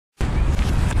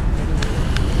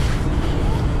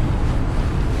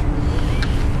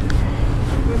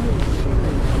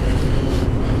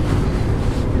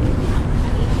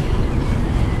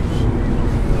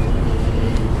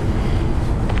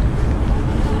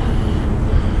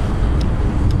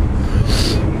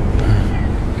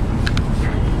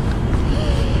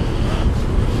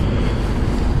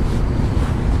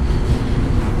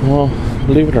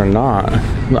believe it or not,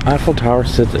 the Eiffel Tower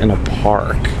sits in a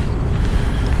park.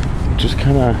 Just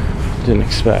kind of didn't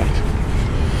expect.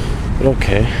 But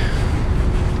okay.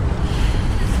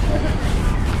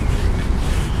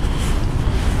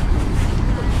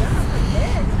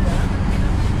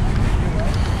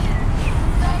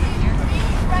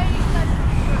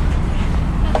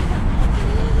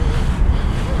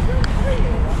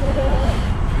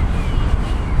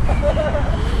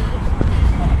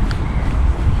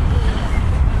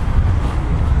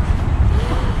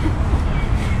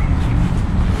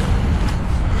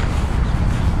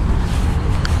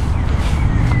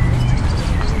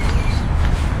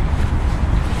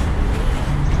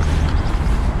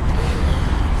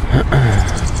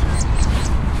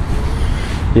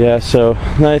 Yeah, so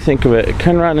now I think of it, it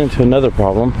kind of ran into another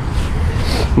problem.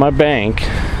 My bank,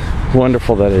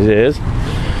 wonderful that it is,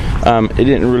 it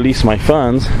didn't release my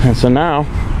funds, and so now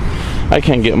I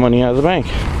can't get money out of the bank.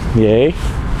 Yay.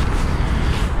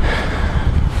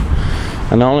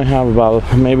 And I only have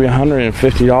about maybe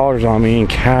 $150 on me in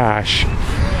cash,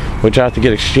 which I have to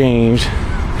get exchanged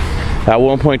at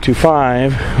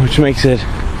 1.25, which makes it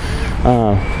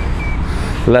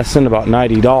less than about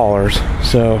 $90.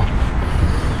 So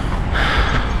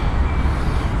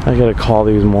I gotta call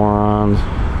these morons.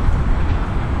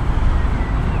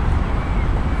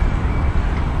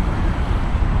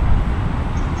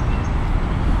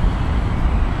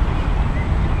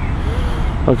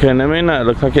 Okay, and it may not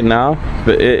look like it now,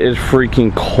 but it is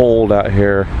freaking cold out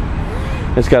here.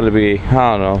 It's got to be,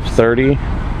 I don't know, 30,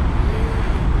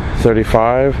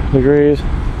 35 degrees.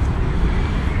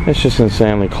 It's just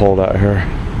insanely cold out here.